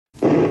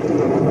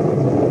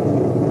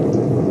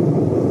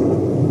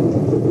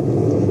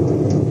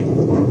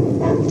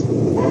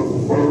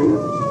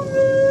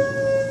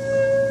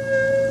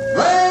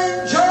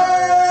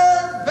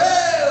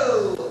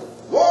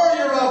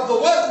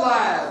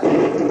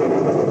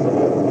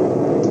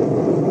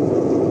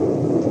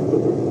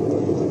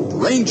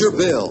Ranger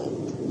Bill,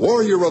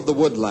 warrior of the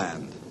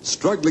woodland,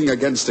 struggling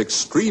against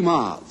extreme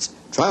odds,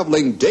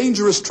 traveling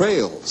dangerous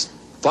trails,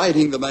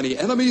 fighting the many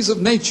enemies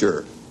of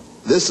nature.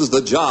 This is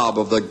the job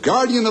of the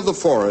guardian of the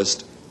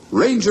forest,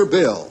 Ranger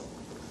Bill.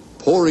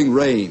 Pouring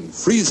rain,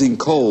 freezing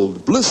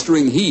cold,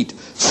 blistering heat,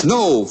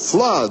 snow,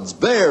 floods,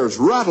 bears,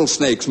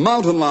 rattlesnakes,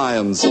 mountain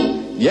lions.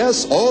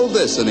 Yes, all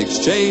this in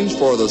exchange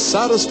for the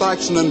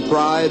satisfaction and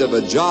pride of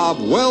a job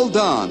well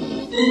done.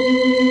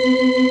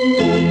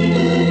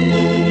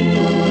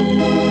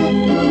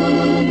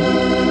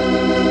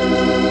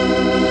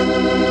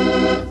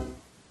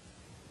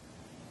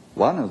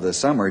 One of the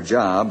summer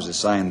jobs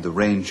assigned the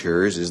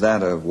Rangers is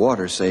that of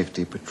water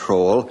safety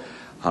patrol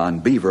on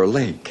Beaver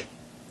Lake.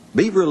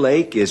 Beaver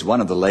Lake is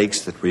one of the lakes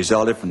that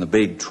resulted from the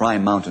big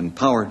Tri-Mountain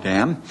Power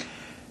Dam.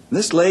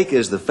 This lake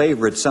is the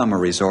favorite summer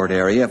resort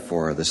area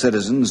for the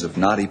citizens of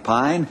Knotty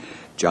Pine,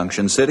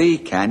 Junction City,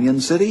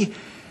 Canyon City,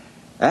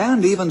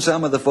 and even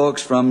some of the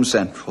folks from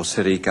Central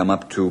City come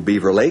up to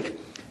Beaver Lake.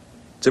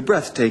 It's a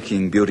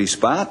breathtaking beauty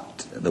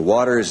spot. The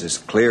water is as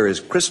clear as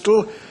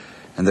crystal,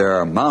 and there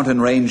are mountain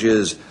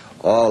ranges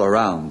all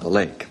around the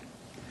lake.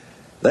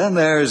 Then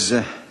there's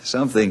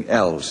something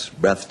else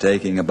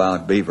breathtaking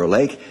about Beaver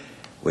Lake,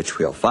 which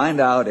we'll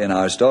find out in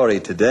our story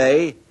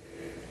today,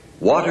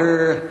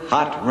 Water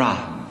Hot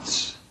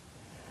Rods.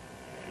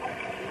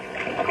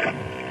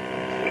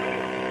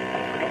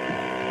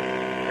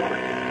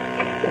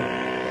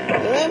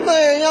 Them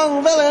there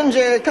young villains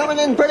are coming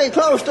in pretty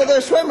close to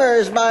the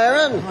swimmers,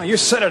 Byron. Oh, you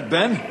said it,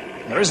 Ben.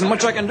 There isn't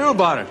much I can do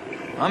about it.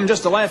 I'm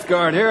just a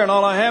lifeguard here, and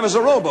all I have is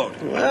a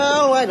rowboat.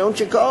 Well, why don't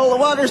you call the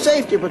Water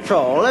Safety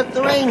Patrol? Let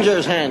the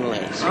Rangers handle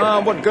it.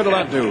 What good will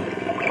that do?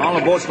 All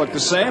the boats look the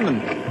same,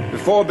 and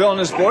before Bill and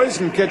his boys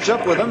can catch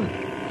up with them,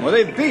 well,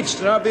 they've beached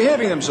and are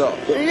behaving themselves.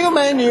 You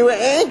mean you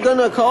ain't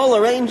gonna call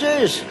the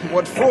Rangers?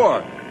 What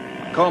for?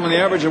 Call them on the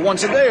average of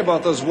once a day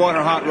about those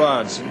water hot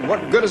rods.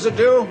 What good does it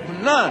do?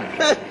 None.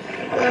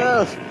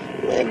 Well,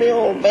 maybe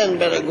old Ben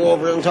better go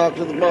over and talk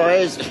to the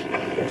boys.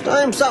 It's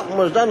time something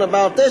was done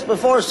about this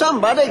before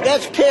somebody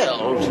gets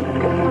killed.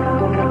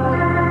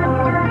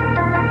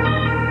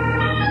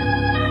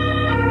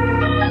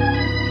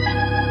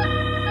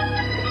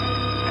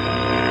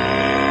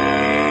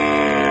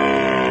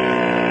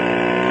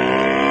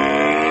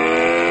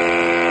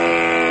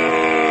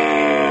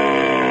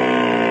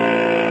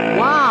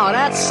 Wow,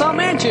 that's some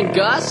engine,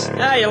 Gus.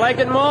 Yeah, you like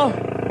it, Mo?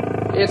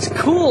 It's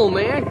cool,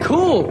 man,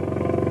 cool.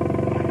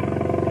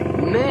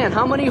 Man,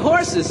 how many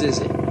horses is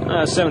it?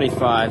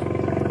 75.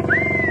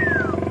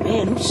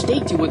 Man, who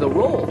staked you with a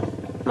roll?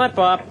 My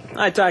pop.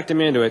 I talked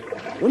him into it.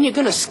 When you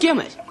gonna skim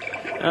it?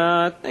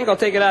 I think I'll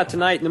take it out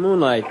tonight in the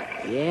moonlight.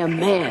 Yeah,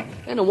 man.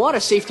 And the Water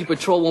Safety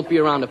Patrol won't be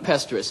around to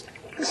pester us.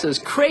 This is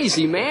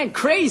crazy, man,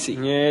 crazy.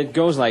 Yeah, it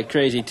goes like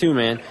crazy, too,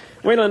 man.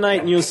 Wait till night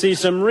and you'll see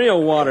some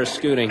real water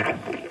scooting.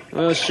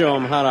 We'll show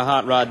 'em how to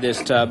hot rod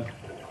this tub.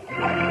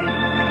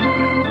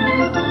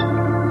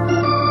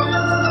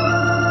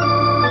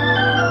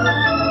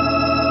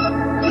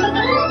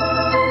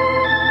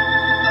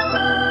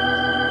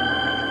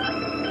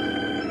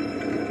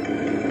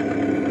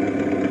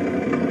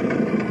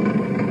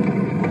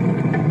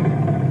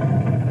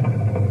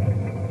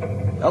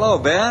 Hello,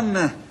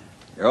 Ben.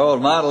 Your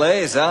old Model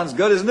A sounds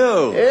good as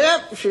new.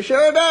 Yep, she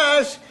sure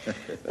does.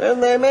 When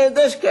they made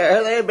this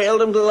car, they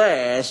built 'em to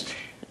last.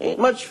 Ain't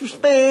much for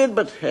speed,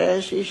 but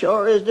she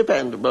sure is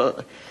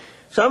dependable.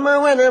 Summer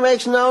or winter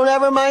makes no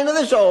never mind of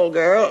this old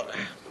girl.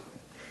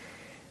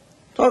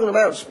 Talking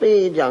about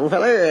speed, young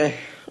feller,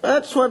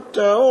 that's what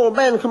old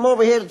Ben come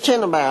over here to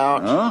chin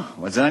about. Oh,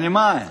 what's on your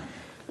mind?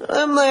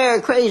 Them there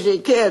crazy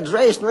kids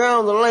racing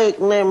around the lake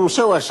in them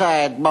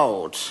suicide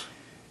boats.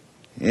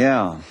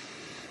 Yeah,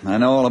 I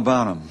know all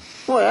about them.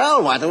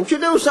 Well, why don't you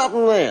do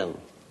something then?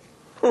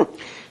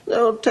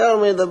 Don't tell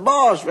me the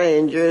boss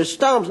ranger is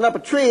stomping up a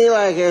tree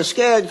like a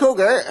scared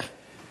cougar.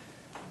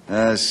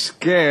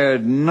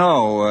 Scared?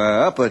 No.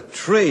 Up a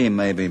tree,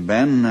 maybe,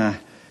 Ben.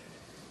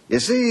 You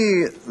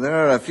see,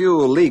 there are a few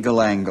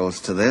legal angles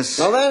to this.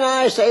 Well, then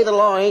I say the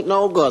law ain't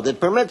no good. It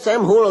permits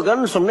them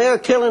hooligans from near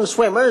killing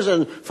swimmers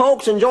and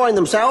folks enjoying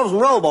themselves in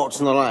rowboats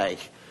and the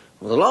like.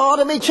 Well, the law ought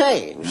to be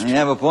changed. You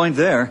have a point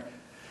there.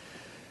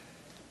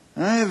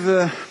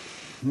 I've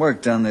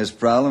worked on this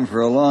problem for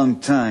a long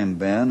time,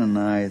 Ben, and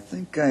I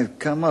think I've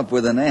come up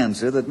with an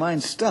answer that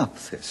might stop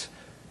this.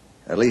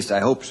 At least I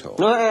hope so.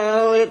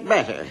 Well, it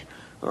better.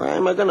 Or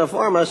I'm going to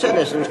form a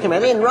citizens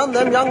committee and run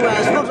them young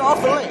rascals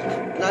off the lake.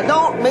 And I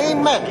don't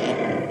mean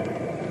many.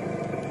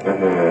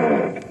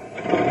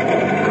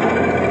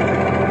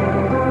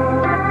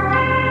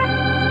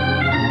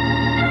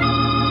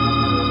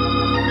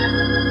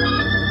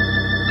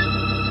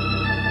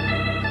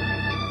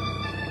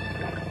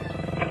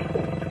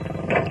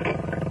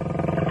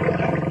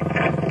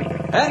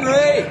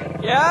 Henry!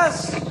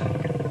 Yes?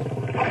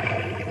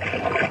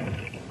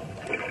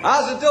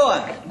 How's it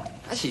doing?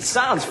 She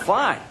sounds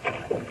fine.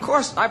 Of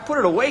course, I put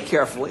it away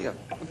carefully,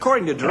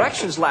 according to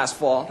directions last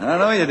fall. I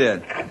know you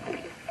did.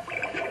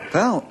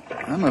 Pal,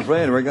 I'm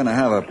afraid we're going to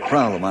have a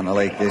problem on the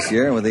lake this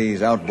year with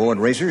these outboard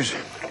racers.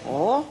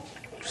 Oh?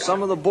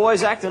 Some of the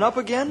boys acting up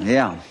again?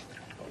 Yeah.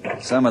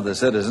 Some of the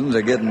citizens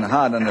are getting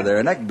hot under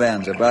their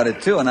neckbands about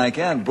it, too, and I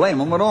can't blame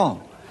them at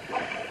all.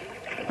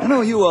 I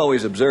know you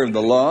always observe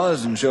the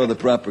laws and show the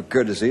proper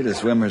courtesy to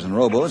swimmers and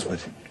rowboats,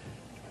 but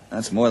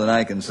that's more than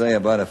I can say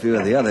about a few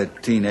of the other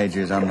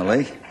teenagers on the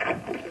lake.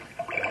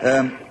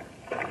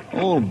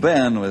 Old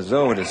Ben was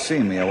over to see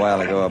me a while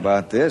ago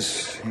about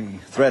this. He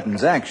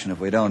threatens action if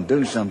we don't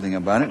do something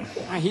about it.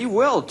 He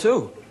will,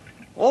 too.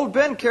 Old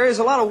Ben carries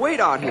a lot of weight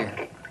out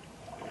here.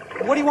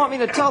 What do you want me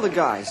to tell the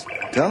guys?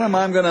 Tell them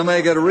I'm going to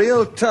make it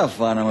real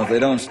tough on them if they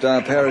don't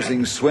stop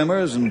harassing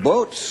swimmers and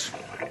boats.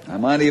 I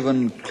might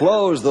even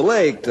close the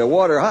lake to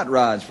water hot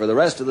rods for the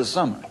rest of the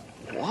summer.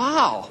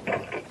 Wow.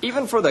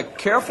 Even for the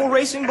careful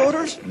racing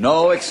boaters?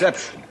 No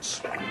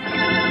exceptions.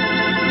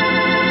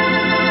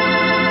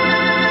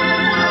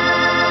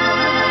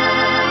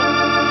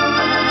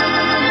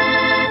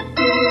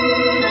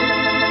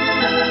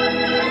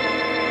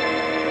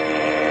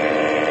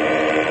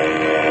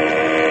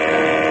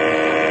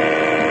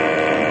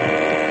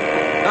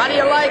 How do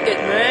you like it,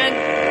 man?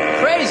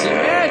 Crazy,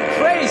 man,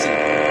 crazy.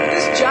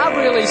 This job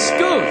really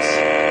scoots.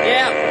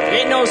 Yeah,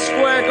 ain't no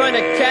square going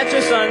to catch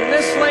us on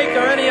this lake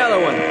or any other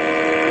one.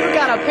 You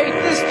gotta paint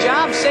this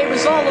job same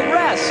as all the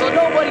rest, so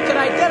nobody can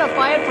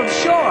identify it from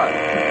shore.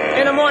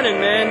 In the morning,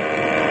 man.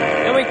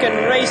 Then we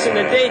can race in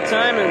the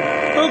daytime, and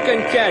who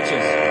can catch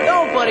us?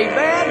 Nobody,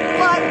 man.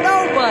 What?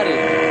 Nobody.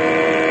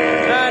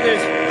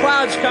 There's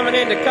clouds coming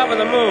in to cover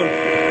the moon.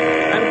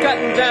 I'm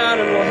cutting down,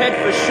 and we'll head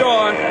for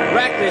shore,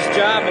 rack this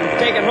job, and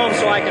take it home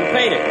so I can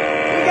paint it.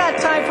 We got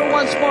time for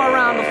one more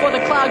round before the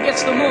cloud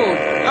gets the moon.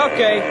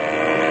 Okay.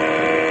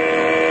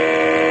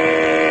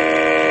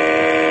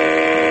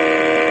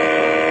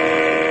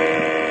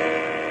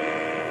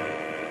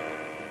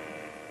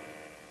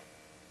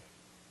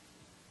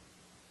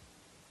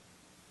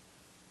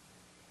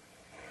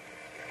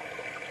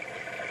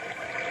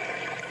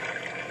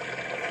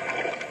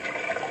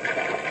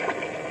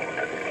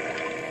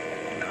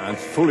 That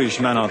foolish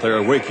man out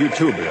there will wake you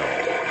too, Bill.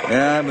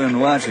 Yeah, I've been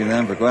watching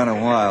them for quite a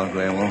while,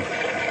 Grey Wolf.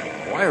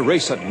 Why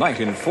race at night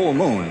in full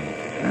moon?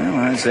 Well,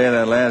 I'd say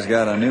that lad's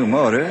got a new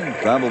motor,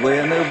 probably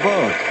a new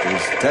boat.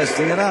 He's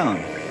testing it out.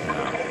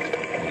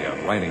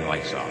 The riding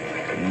lights out.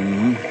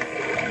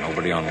 Mm-hmm.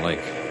 Nobody on the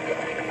lake.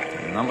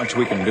 Not much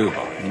we can do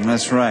about it.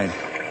 That's right.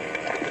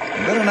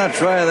 You better not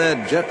try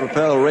that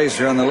jet-propelled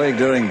racer on the lake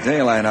during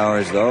daylight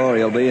hours, though, or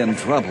you'll be in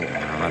trouble.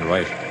 That's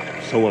right.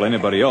 So will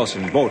anybody else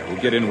in boat who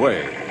get in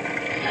way.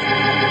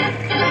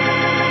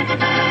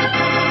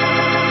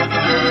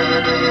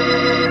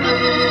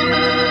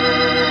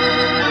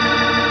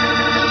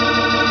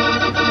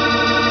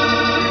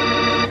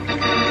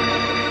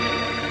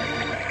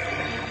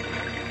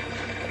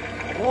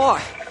 Boy,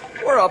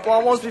 we're up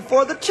almost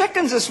before the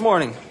chickens this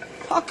morning.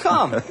 How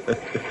come?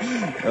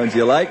 Don't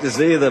you like to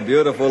see the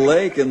beautiful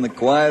lake in the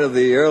quiet of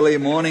the early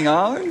morning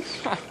hours?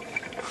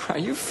 Are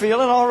you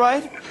feeling all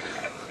right?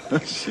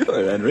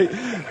 Sure, Henry.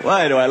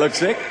 Why, do I look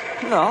sick?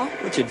 No,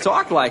 but you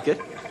talk like it.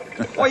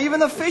 Why, even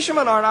the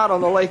fishermen aren't out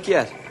on the lake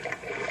yet.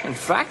 In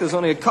fact, there's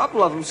only a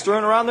couple of them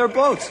stirring around their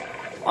boats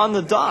on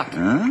the dock.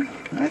 Huh?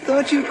 I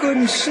thought you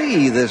couldn't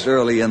see this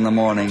early in the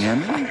morning,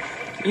 Henry.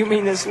 You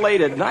mean this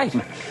late at night?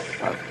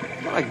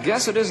 Well, I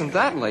guess it isn't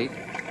that late.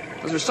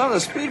 There's some of the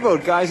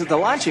speedboat guys at the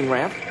launching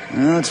ramp.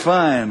 No, it's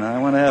fine. I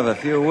want to have a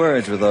few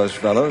words with those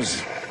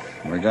fellows.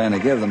 We're going to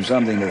give them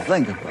something to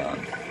think about.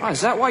 Oh,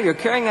 is that why you're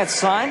carrying that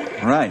sign?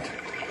 Right.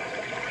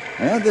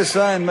 I had this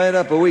sign made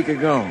up a week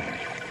ago.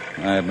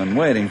 I've been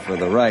waiting for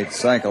the right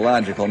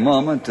psychological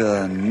moment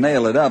to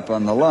nail it up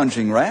on the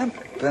launching ramp,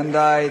 and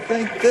I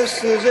think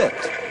this is it.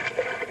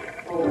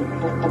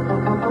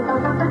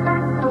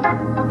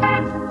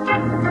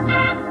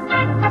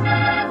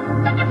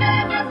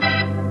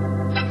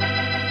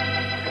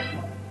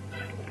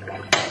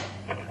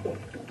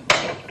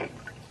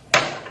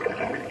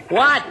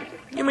 What?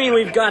 You mean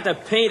we've got to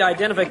paint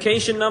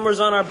identification numbers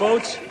on our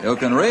boats? You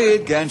can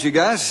read, can't you,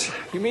 Gus?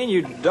 You mean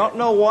you don't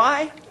know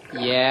why?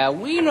 Yeah,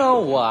 we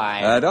know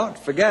why. Don't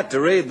forget to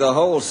read the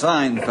whole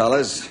sign,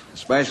 fellas,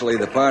 especially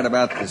the part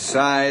about the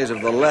size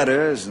of the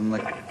letters and the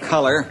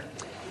color.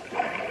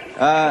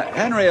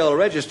 Henry will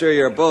register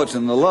your boats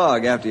in the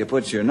log after you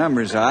put your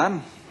numbers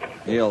on.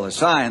 He'll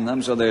assign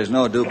them so there's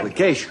no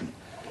duplication.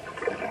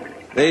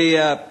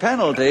 The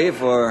penalty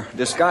for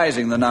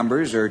disguising the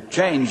numbers or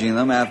changing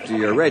them after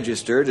you're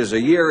registered is a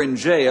year in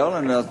jail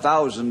and a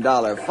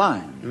 $1,000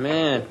 fine.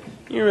 Man,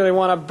 you really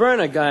want to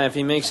burn a guy if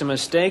he makes a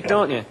mistake,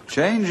 don't you?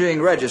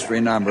 Changing registry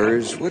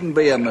numbers wouldn't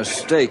be a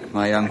mistake,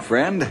 my young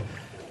friend. It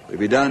would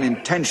be done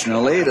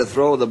intentionally to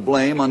throw the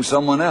blame on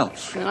someone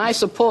else. And I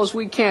suppose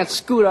we can't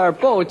scoot our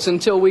boats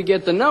until we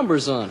get the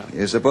numbers on them.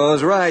 You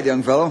suppose right,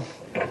 young fellow.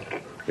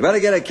 You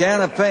better get a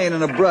can of paint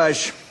and a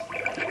brush.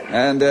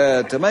 And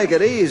to make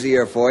it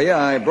easier for you,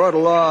 I brought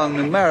along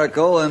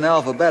numerical and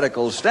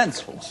alphabetical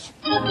stencils.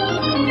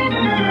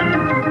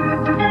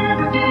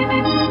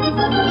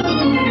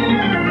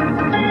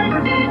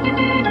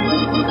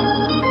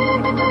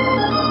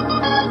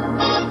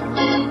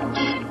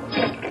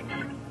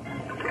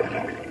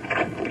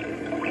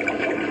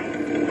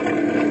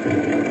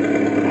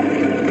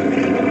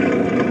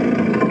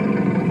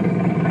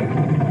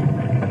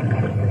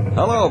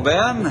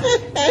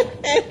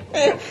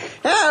 Byron.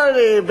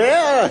 Howdy,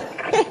 Bill.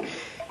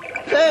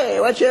 Say,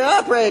 what you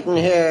operating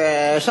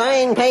here?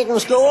 Sign painting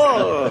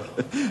school?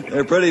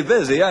 They're pretty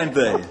busy, aren't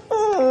they?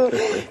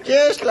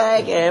 Just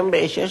like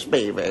ambitious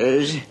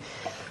beavers.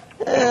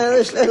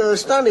 This little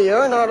stunt of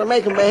yours ought to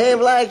make them behave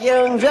like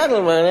young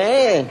gentlemen,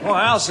 eh? Well,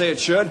 I'll say it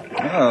should.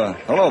 Oh,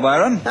 hello,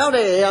 Byron.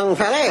 Howdy, young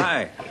fella.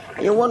 Hi.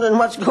 You wondering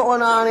what's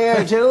going on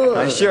here, too?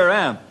 I sure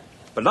am.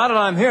 But now that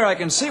I'm here, I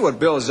can see what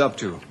Bill is up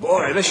to.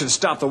 Boy, this should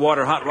stop the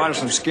water hot rodders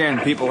from scaring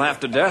people half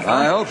to death. Huh?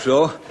 I hope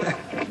so.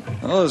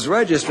 Those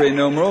registry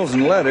numerals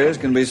and letters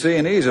can be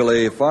seen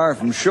easily far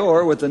from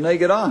shore with the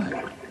naked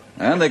eye.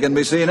 And they can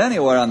be seen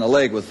anywhere on the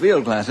lake with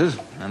field glasses.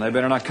 And they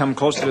better not come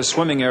close to the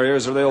swimming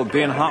areas or they'll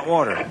be in hot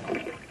water.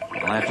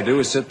 All I have to do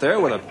is sit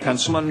there with a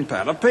pencil and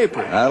pad of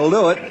paper. That'll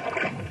do it.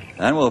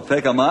 Then we'll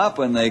pick them up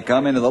when they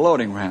come into the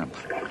loading ramp.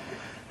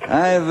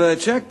 I've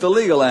checked the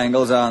legal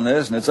angles on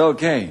this, and it's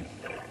okay.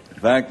 In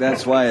fact,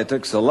 that's why it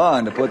took so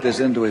long to put this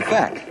into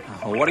effect.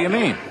 Well, what do you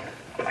mean?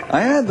 I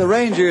had the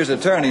Rangers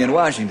attorney in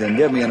Washington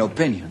give me an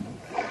opinion.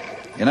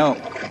 You know,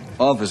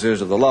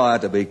 officers of the law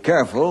have to be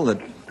careful that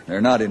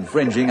they're not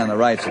infringing on the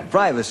rights of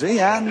privacy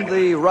and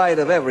the right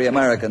of every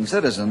American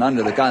citizen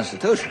under the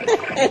Constitution.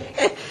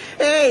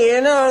 Hey,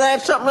 you know,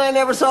 that's something I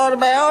never thought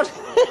about.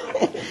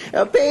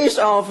 A peace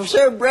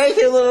officer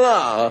breaking the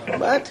law.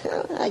 But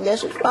I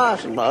guess it's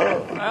possible.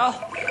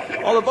 Well,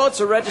 all the boats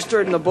are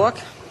registered in the book.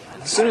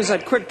 As soon as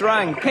that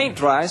quick-drying paint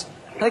dries,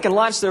 they can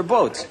launch their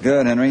boats.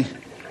 Good, Henry.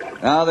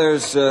 Now,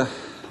 there's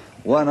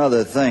one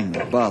other thing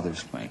that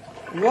bothers me.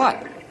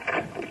 What?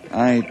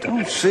 I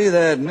don't see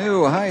that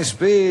new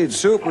high-speed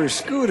super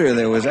scooter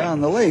that was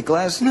on the lake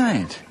last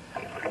night.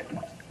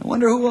 I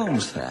wonder who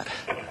owns that.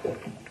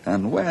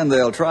 And when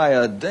they'll try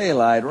a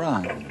daylight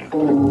run.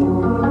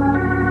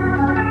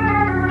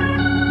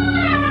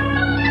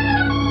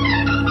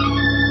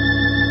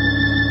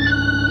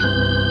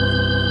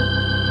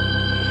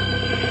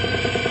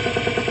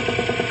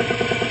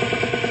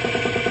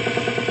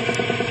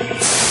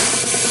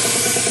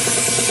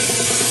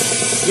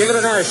 Give it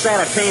another shot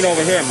of paint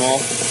over here, Mo.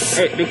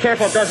 Hey, be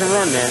careful it doesn't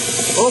run there.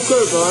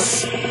 Okay,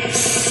 boss.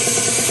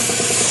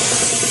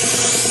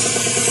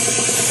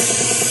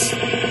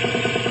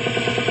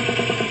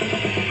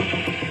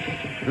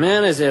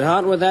 Man, is it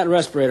hot with that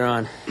respirator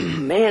on.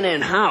 Man,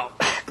 and how.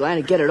 Glad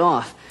to get it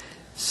off.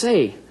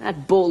 Say,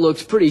 that boat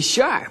looks pretty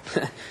sharp.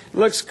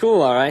 Looks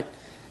cool, all right.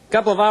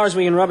 Couple of hours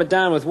we can rub it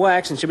down with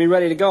wax and she'll be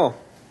ready to go.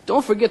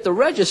 Don't forget the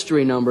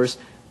registry numbers.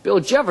 Bill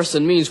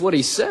Jefferson means what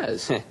he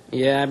says.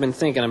 Yeah, I've been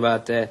thinking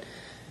about that.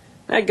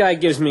 That guy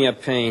gives me a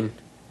pain.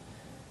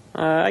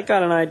 I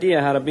got an idea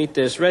how to beat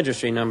this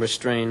registry number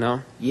strain,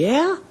 though.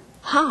 Yeah?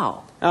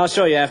 How? I'll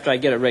show you after I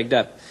get it rigged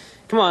up.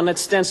 Come on, let's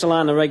stencil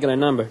on the regular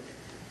number.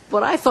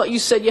 But I thought you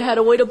said you had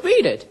a way to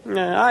beat it.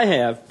 I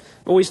have,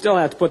 but we still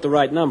have to put the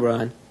right number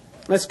on.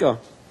 Let's go.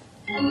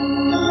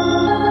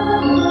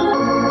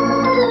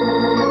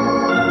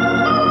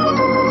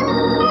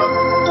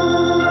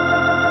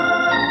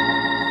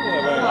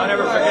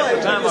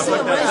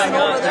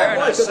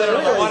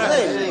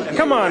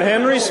 Come on,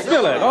 Henry,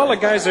 spill it. All the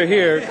guys are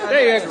here.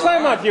 Hey,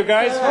 climb up, you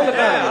guys. Hold it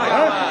down.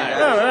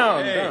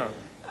 Huh? Down.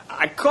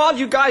 I called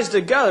you guys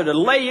together to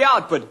lay you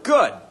out, but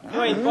good.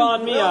 You ain't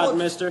calling me out,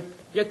 mister.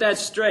 Get that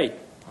straight.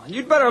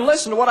 You'd better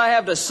listen to what I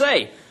have to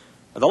say.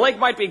 The lake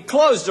might be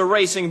closed to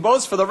racing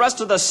boats for the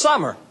rest of the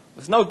summer.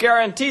 There's no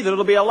guarantee that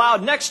it'll be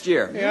allowed next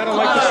year. Yeah, I don't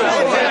like to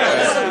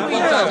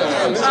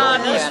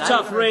see These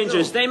tough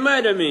rangers, they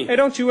murder me. Hey,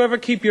 don't you ever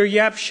keep your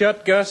yap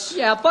shut, Gus?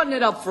 Yeah, button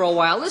it up for a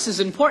while. This is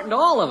important to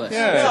all of us.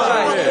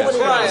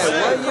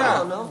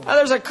 Now,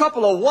 there's a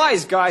couple of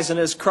wise guys in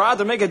this crowd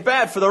that make it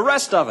bad for the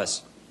rest of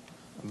us.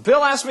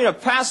 Bill asked me to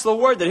pass the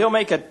word that he'll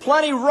make it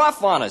plenty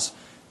rough on us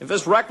if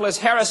this reckless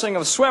harassing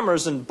of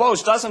swimmers and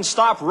boats doesn't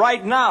stop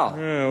right now.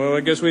 Yeah, well, I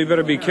guess we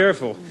better be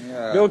careful.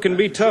 Bill can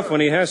be tough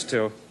when he has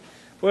to.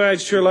 Well,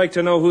 I'd sure like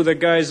to know who the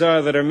guys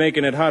are that are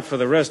making it hot for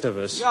the rest of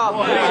us. Henry,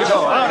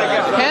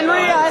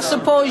 I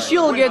suppose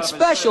you'll get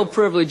special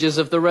privileges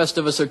if the rest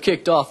of us are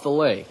kicked off the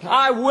lake.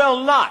 I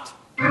will not.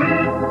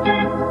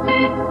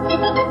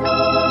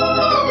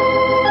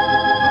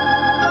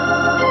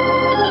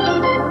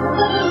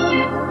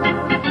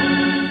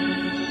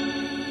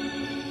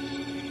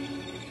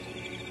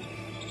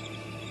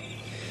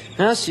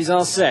 Well, she's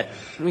all set.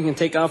 We can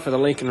take off for the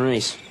lake and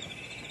race.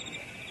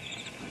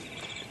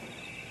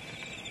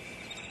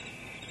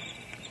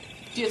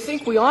 Do you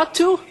think we ought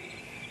to?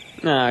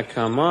 Nah,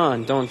 come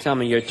on. Don't tell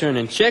me you're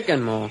turning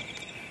chicken, Mo.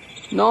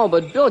 No,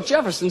 but Bill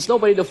Jefferson's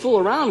nobody to fool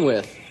around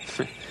with.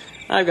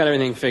 I've got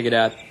everything figured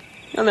out.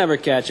 He'll never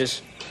catch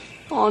us.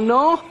 Oh,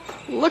 no?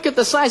 Look at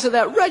the size of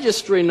that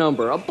registry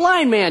number. A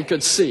blind man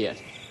could see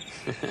it.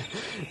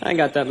 I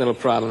got that little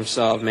problem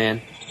solved, man.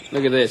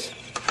 Look at this.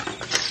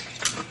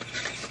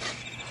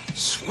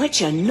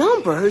 Switch of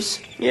numbers?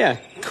 Yeah,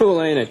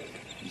 cool, ain't it?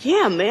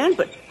 Yeah, man,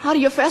 but how do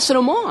you fasten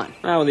them on?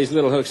 Ah, with these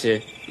little hooks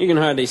here. You can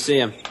hardly see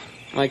them.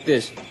 Like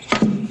this.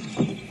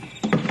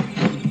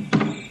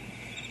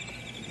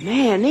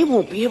 Man, they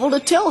won't be able to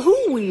tell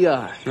who we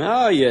are.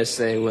 Oh, yes,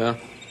 they will.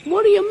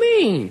 What do you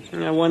mean?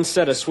 One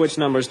set of switch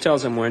numbers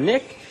tells them we're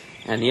Nick,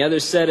 and the other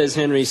set is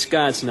Henry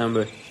Scott's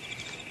number.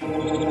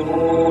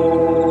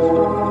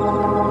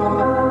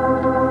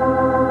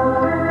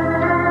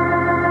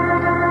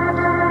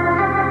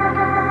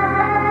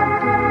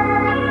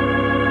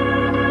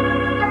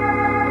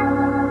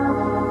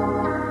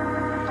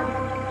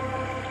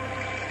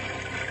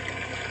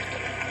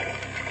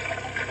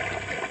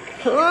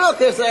 Look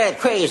at that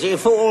crazy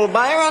fool,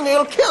 Byron.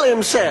 He'll kill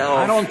himself.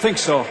 I don't think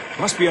so.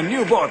 Must be a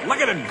new boat. Look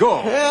at it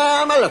go.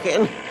 Yeah, I'm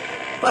a-looking.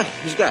 But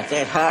he's got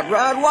that hot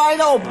rod wide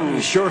open.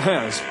 He sure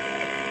has.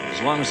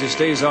 As long as he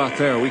stays out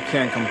there, we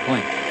can't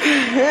complain.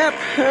 Yep,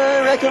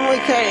 I reckon we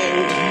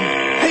can't.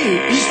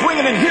 Hey, he's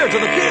swinging in here to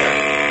the pier.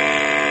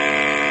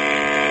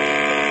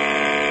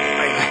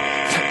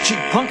 That cheap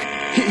punk,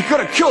 he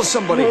could have killed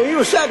somebody. Well,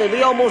 you said it.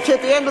 He almost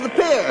hit the end of the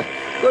pier.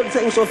 Good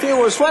thing so few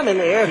were swimming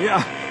there.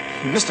 Yeah,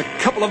 he missed a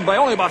couple of them by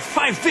only about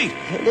 5 feet.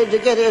 Did you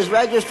get his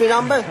registry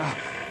number?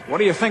 What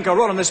do you think I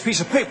wrote on this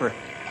piece of paper?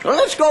 Well,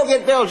 let's go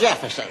get Bill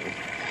Jefferson.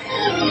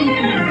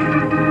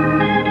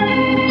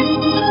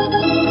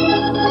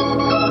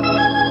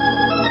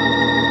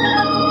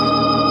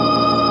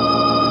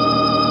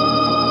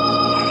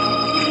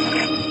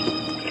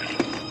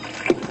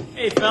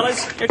 Hey,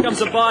 fellas, here comes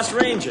the boss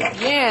ranger.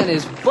 Yeah, and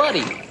his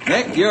buddy.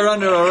 Nick, you're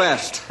under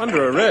arrest.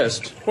 Under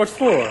arrest? What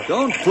for?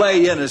 Don't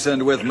play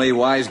innocent with me,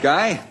 wise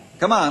guy.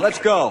 Come on, let's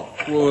go.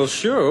 Well,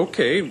 sure,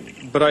 okay.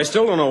 But I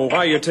still don't know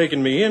why you're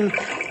taking me in.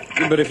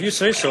 But if you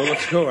say so,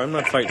 let's go. I'm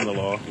not fighting the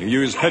law. You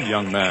use head,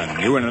 young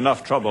man. You're in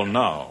enough trouble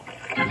now.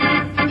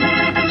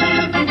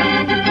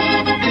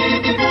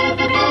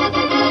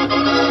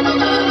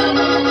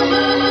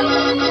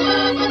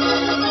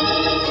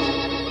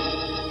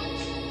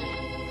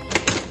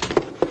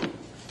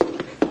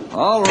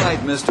 All right,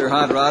 Mr.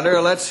 Hot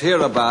Rodder, let's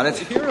hear about it.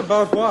 Hear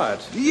about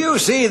what? Do you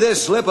see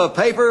this slip of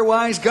paper,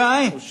 wise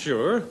guy?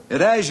 Sure.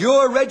 It has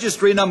your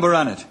registry number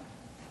on it.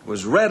 It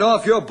was read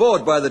off your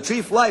boat by the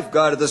chief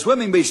lifeguard at the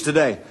swimming beach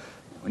today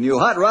when you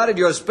hot-rodded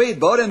your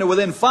speedboat into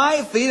within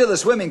 5 feet of the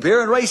swimming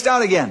pier and raced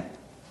out again.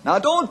 Now,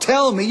 don't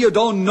tell me you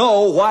don't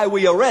know why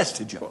we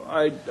arrested you.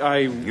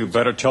 You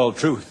better tell the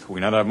truth. We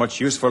not have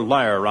much use for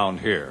liar around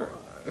here.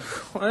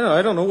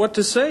 I don't know what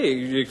to say,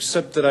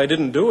 except that I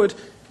didn't do it.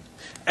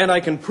 And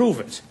I can prove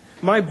it.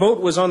 My boat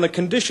was on the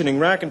conditioning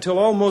rack until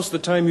almost the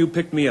time you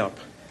picked me up.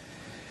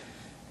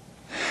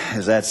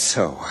 Is that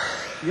so?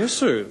 Yes,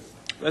 sir.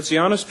 That's the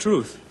honest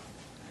truth.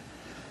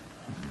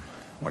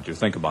 What do you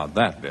think about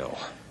that, Bill?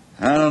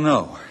 I don't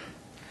know.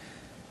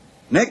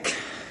 Nick,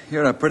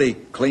 you're a pretty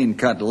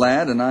clean-cut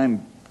lad, and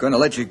I'm going to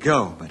let you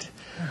go. But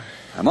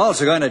I'm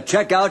also going to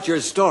check out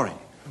your story.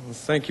 Well,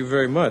 thank you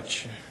very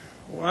much.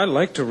 Well, I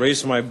like to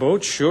race my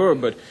boat, sure,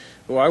 but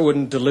I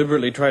wouldn't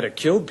deliberately try to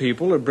kill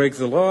people or break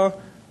the law.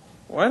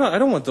 Well, I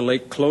don't want the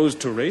lake closed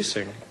to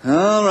racing.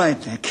 All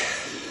right, Nick.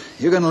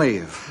 You can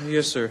leave.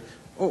 Yes, sir.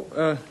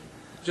 Oh,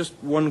 just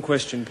one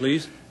question,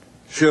 please.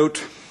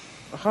 Shoot.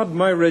 How'd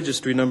my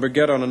registry number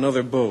get on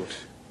another boat?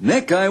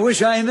 Nick, I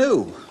wish I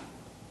knew.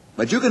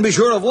 But you can be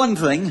sure of one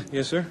thing.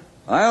 Yes, sir?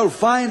 I'll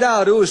find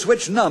out who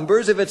switched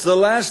numbers if it's the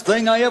last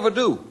thing I ever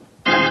do.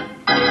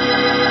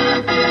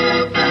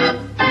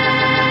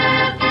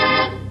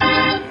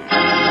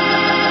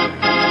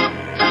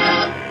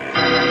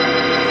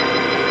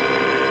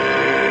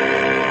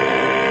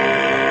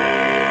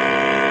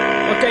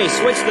 Okay,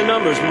 switch the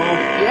numbers, Mo.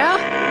 Yeah?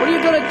 What are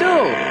you gonna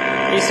do?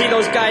 You see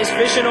those guys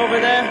fishing over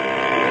there?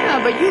 Yeah,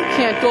 but you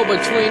can't go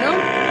between them.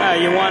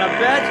 You want to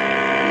bet?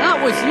 Not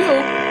with you.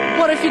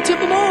 What if you tip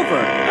them over?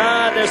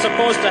 They're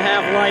supposed to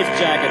have life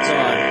jackets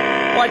on.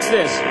 Watch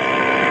this.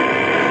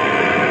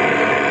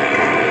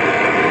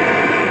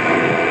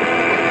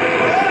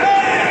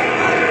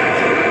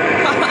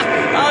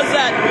 How's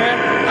that, man?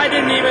 I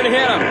didn't even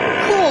hit him.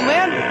 Cool,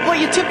 man. Well,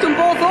 you tipped them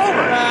both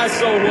over.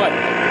 So what?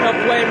 I'll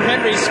blame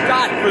Henry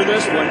Scott for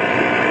this one.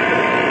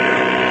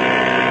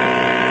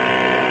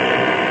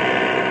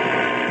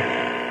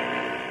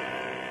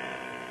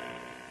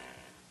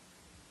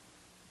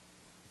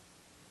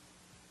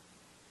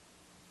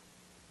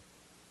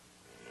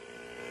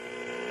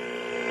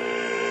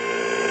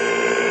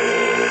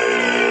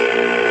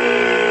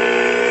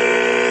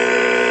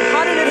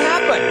 How did it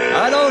happen?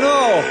 I don't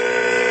know.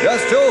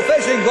 Just 2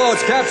 fishing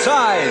boats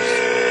capsized.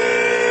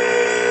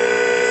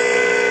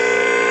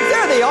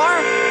 There they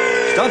are.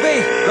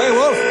 Stumpy, Grey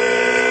Wolf,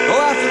 go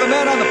after the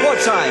men on the port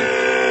side.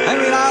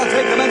 Henry and I'll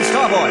take the men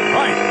starboard.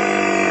 Right.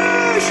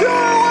 I sure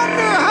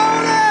wonder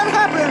how that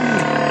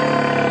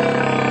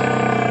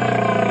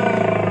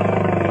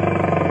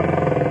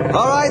happened.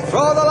 All right,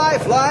 throw the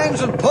lifelines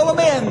and pull them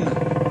in.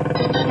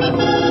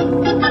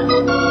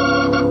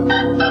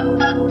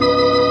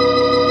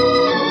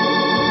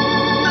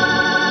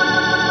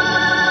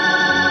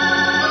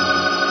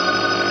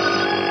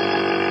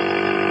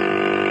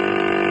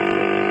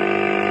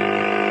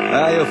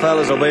 You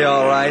fellas will be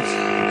all right.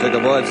 Took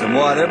aboard some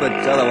water, but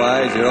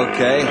otherwise you're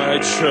okay.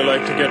 I'd sure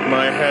like to get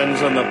my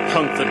hands on the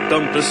punk that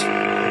dumped us.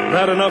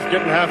 Bad enough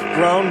getting half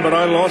drowned, but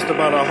I lost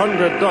about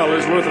 $100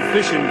 worth of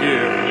fishing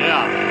gear.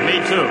 Yeah,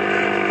 me too.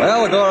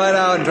 Well, we'll go right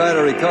out and try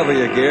to recover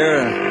your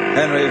gear.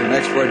 Henry's an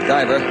expert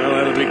diver. Well,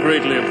 that'll be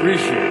greatly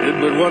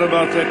appreciated, but what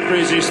about that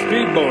crazy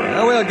speedboat?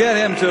 Well, we'll get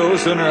him, too,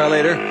 sooner or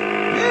later.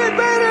 It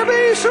better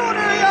be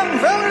sooner, young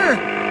feller.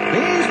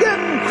 He's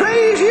getting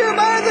crazier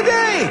by the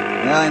day.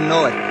 Yeah, I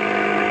know it.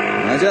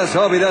 I just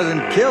hope he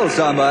doesn't kill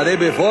somebody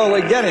before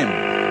we get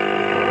him.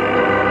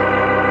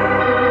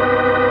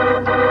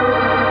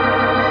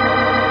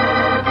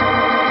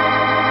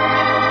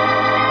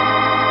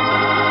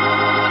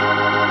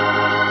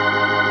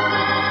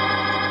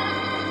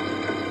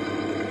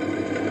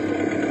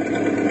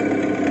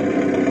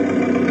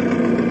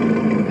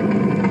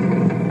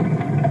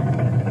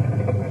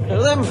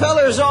 Are them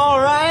fellers all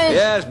right?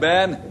 Yes,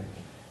 Ben.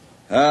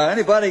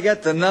 Anybody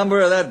get the number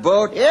of that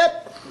boat?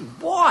 Yep,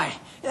 Boy,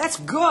 that's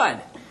good.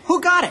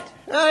 Who got it?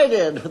 I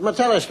did, with my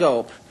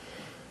telescope.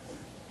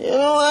 You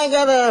know, I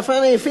got a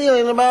funny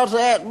feeling about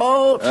that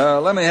boat.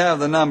 Let me have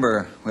the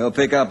number. We'll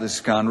pick up this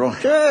scoundrel.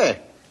 Sure.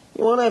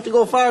 You won't have to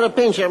go far to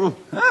pinch him.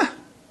 Huh?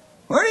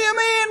 What do you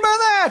mean by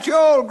that, you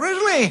old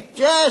grizzly?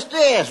 Just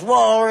this,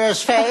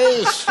 walrus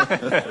face.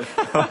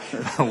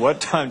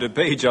 What time to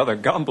pay each other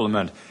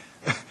compliment?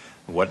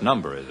 What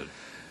number is it?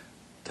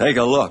 Take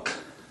a look.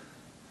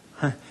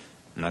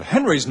 Not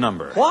Henry's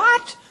number.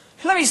 What?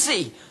 Let me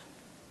see.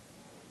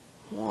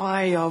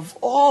 Why, of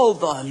all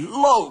the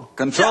low...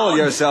 Control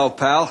yourself,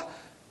 pal.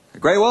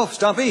 Grey Wolf,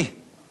 Stumpy,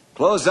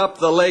 close up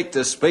the lake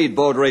to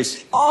speedboat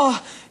racing.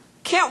 Oh,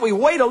 can't we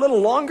wait a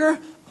little longer?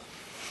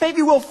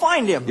 Maybe we'll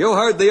find him. You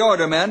heard the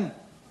order, men.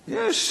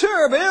 Yes,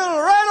 sir, Bill,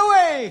 right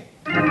away.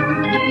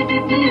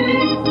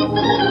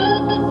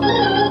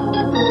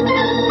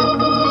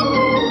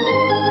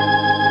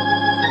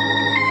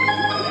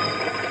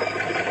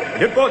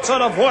 Get boats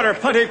out of water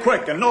plenty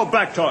quick and no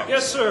back talk.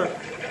 Yes, sir.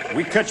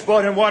 We catch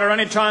boat in water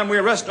any time we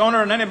arrest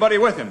owner and anybody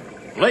with him.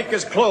 Lake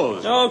is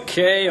closed.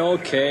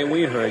 Okay,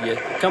 we heard you.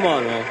 Come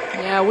on, Will.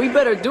 Yeah, we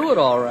better do it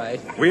all right.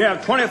 We have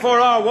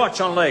 24-hour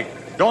watch on lake.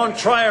 Don't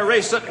try a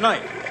race at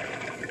night.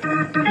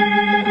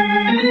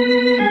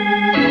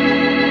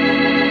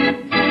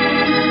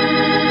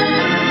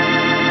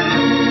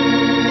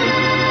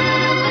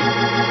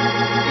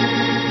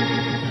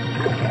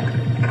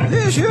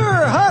 This your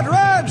hot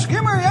rod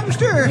skimmer,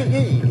 youngster?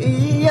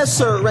 Yes,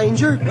 sir,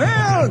 Ranger.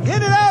 Well,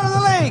 get it out of the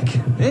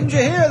lake. Didn't you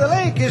hear the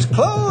lake is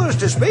closed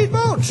to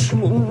speedboats?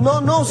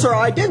 No, sir,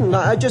 I didn't.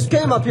 I just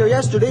came up here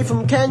yesterday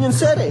from Canyon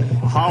City.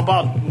 How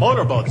about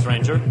motorboats,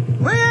 Ranger?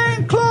 We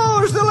ain't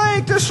closed the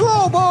lake to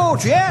slow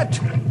boats yet.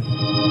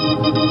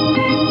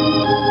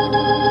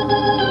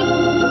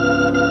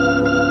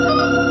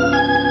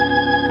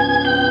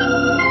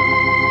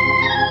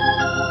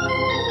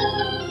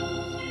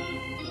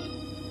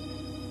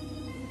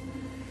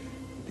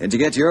 Did you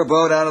get your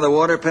boat out of the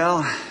water,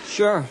 pal?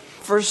 Sure,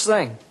 first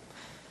thing.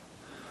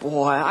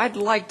 Boy, I'd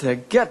like to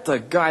get the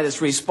guy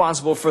that's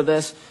responsible for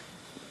this.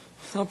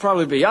 There'll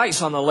probably be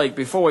ice on the lake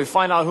before we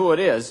find out who it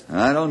is.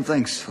 I don't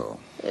think so.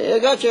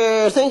 You got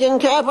your thinking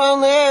cap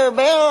on there,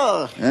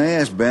 Bill?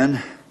 Yes,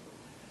 Ben.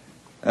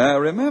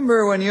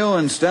 Remember when you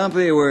and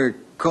Stumpy were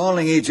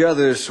calling each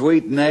other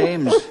sweet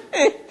names?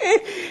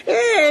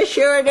 Yeah,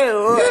 sure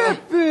do.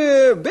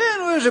 Yep,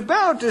 Ben was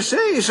about to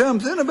say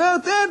something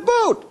about that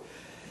boat.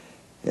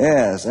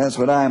 Yes, that's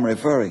what I'm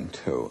referring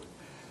to.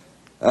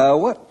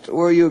 What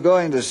were you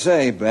going to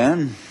say,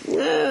 Ben?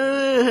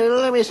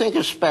 Let me think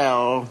a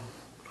spell.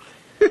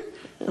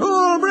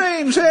 Old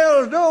brain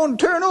cells don't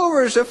turn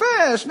over so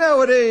fast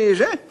nowadays,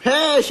 eh?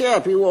 Hush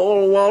up, you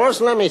old walrus.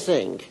 Let me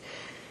think.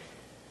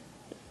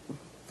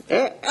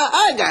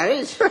 I got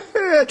it.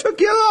 It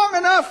took you long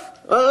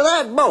enough.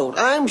 That boat,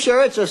 I'm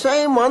sure it's the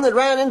same one that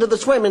ran into the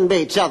swimming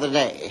beach the other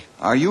day.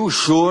 Are you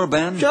sure,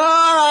 Ben? Sure,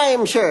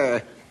 I'm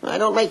sure. I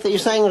don't make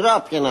these things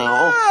up, you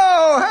know.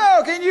 Oh,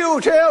 how can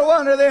you tell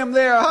one of them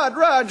there hot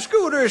rod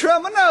scooters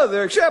from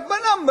another except by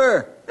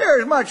number? They're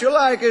as much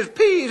alike as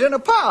peas in a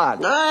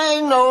pod.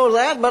 I know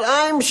that, but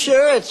I'm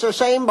sure it's the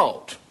same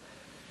boat.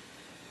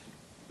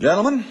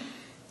 Gentlemen,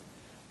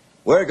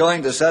 we're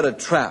going to set a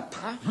trap.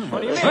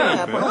 What do you mean?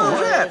 How's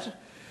that?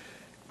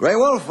 Grey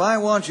Wolf, I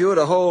want you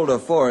to hold a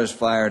forest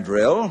fire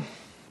drill.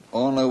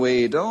 Only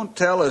we don't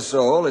tell a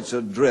soul it's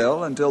a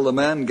drill until the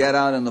men get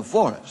out in the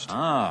forest.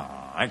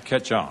 Ah, I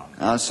catch on.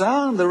 Now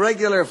sound the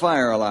regular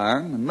fire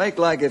alarm and make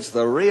like it's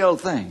the real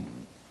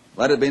thing.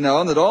 Let it be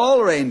known that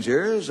all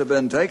rangers have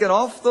been taken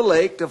off the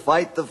lake to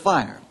fight the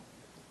fire.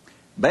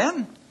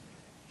 Ben,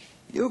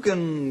 you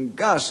can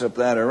gossip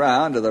that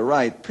around to the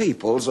right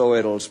people so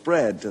it'll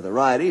spread to the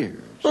right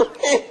ears.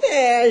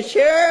 Yeah,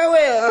 sure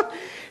will.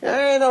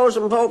 I know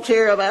some folks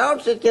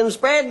hereabouts that can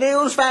spread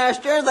news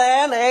faster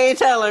than a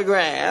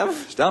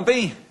telegraph.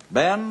 Stumpy,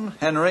 Ben,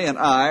 Henry, and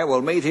I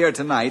will meet here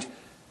tonight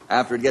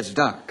after it gets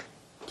dark.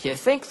 Do you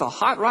think the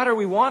hot rodder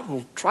we want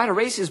will try to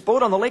race his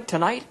boat on the lake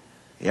tonight?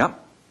 Yep.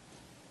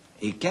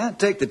 He can't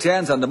take the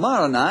chance on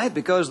tomorrow night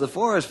because the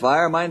forest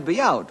fire might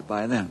be out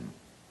by then.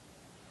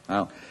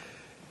 Now,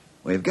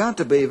 We've got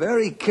to be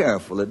very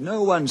careful that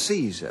no one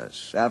sees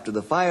us after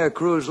the fire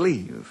crews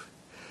leave.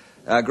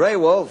 Grey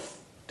Wolf,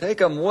 take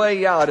 'em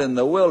way out in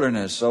the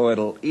wilderness so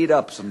it'll eat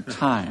up some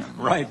time.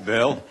 Right,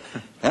 Bill.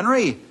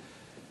 Henry,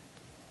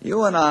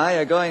 you and I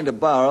are going to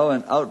borrow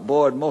an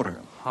outboard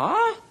motor.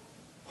 Huh?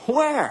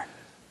 Where?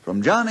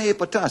 From Johnny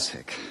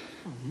Potasek.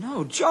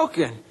 No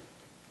joking.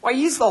 Why,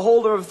 he's the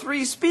holder of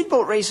 3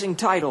 speedboat racing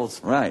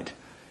titles. Right.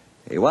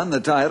 He won the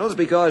titles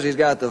because he's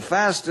got the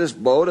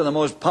fastest boat and the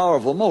most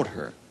powerful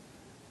motor.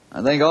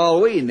 I think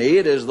all we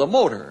need is the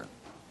motor.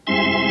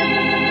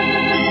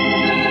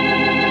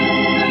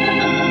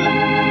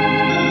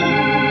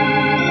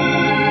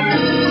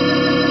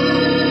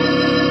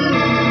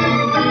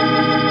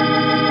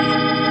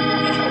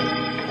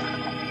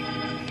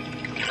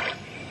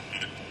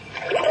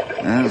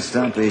 Well,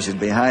 Stumpy should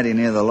be hiding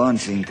near the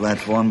launching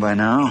platform by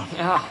now.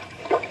 Yeah.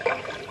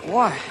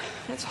 Boy,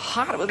 it's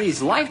hot with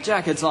these life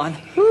jackets on.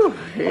 Whew,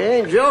 you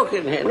ain't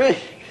joking, Henry.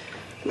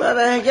 But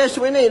I guess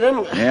we need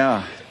 'em.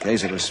 Yeah, in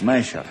case of a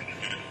smash-up.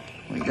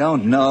 We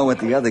don't know what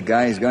the other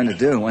guy is going to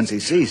do once he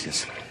sees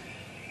us.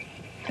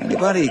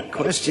 Anybody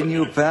question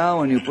you, pal,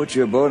 when you put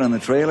your boat on the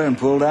trailer and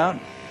pulled out?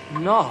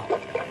 No.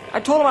 I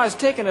told him I was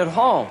taking it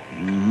home.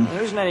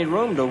 There isn't any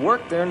room to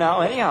work there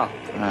now anyhow.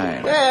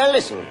 Right. Well,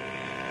 listen.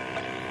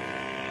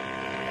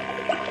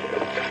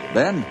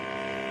 Ben,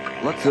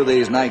 look through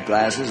these night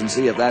glasses and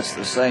see if that's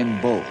the same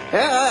boat.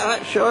 Yeah,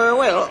 I sure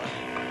will.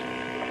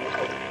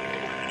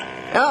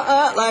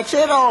 That's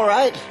it, all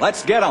right.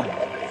 Let's get 'em.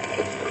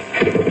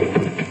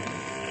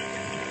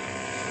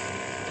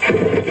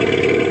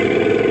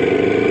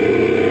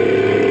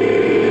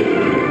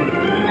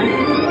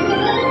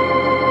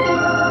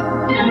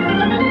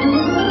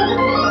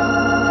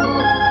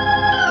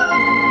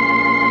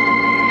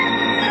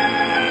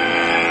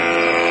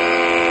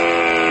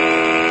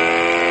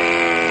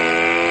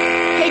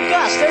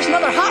 There's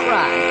another hot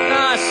rod.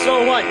 Ah,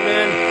 so what,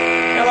 man?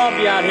 Hell, I'll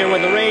be out here when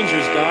the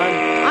ranger's gone.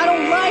 I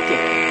don't like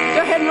it.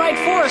 They're heading right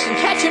for us and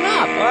catching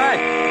up. What?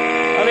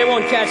 Well, they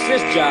won't catch this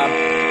job.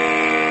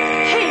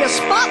 Hey, a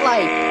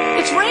spotlight.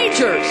 It's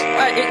rangers.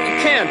 It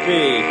can't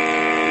be.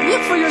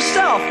 Look for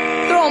yourself.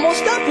 They're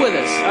almost up with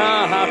us.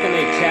 How can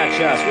they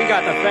catch us? We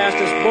got the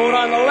fastest boat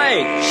on the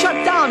lake. Shut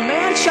down,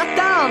 man. Shut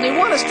down. They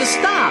want us to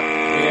stop.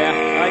 Yeah,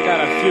 I got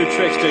a few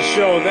tricks to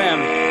show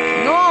them.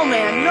 No,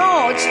 man,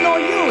 no. It's no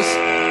use.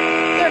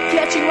 They're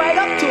catching right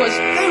up to us.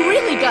 They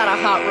really got a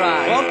hot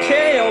rod.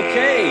 Okay.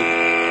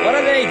 What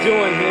are they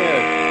doing here?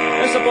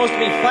 They're supposed to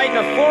be fighting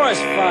a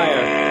forest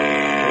fire.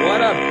 What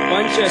a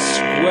bunch of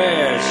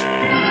squares.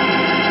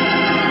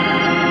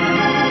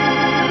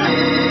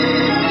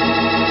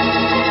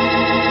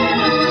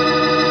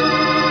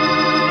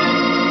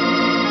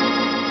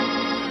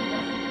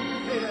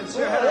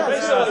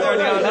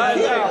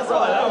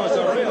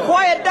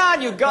 Quiet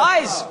down, you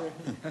guys.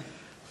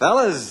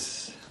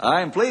 Fellas,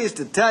 I'm pleased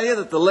to tell you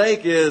that the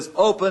lake is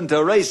open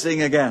to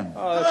racing again.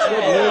 Oh, that's good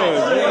news.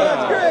 Yeah.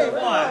 That's great.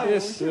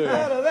 Yes,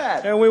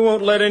 sir. And we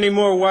won't let any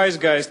more wise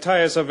guys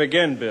tie us up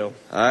again, Bill.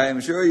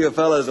 I'm sure you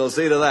fellas will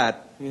see to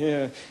that.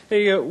 Yeah.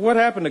 Hey, what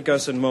happened to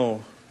Gus and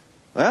Mo?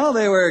 Well,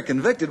 they were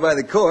convicted by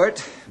the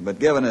court, but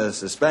given a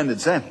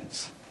suspended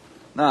sentence.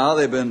 Now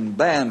they've been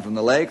banned from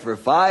the lake for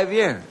 5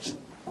 years.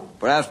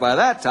 Perhaps by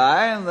that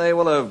time they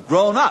will have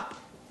grown up.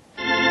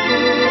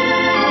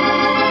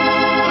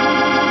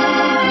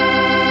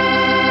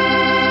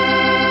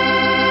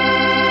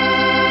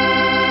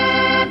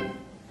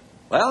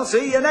 Well,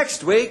 see you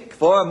next week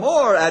for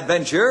more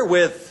adventure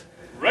with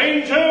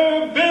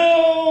Ranger Bill!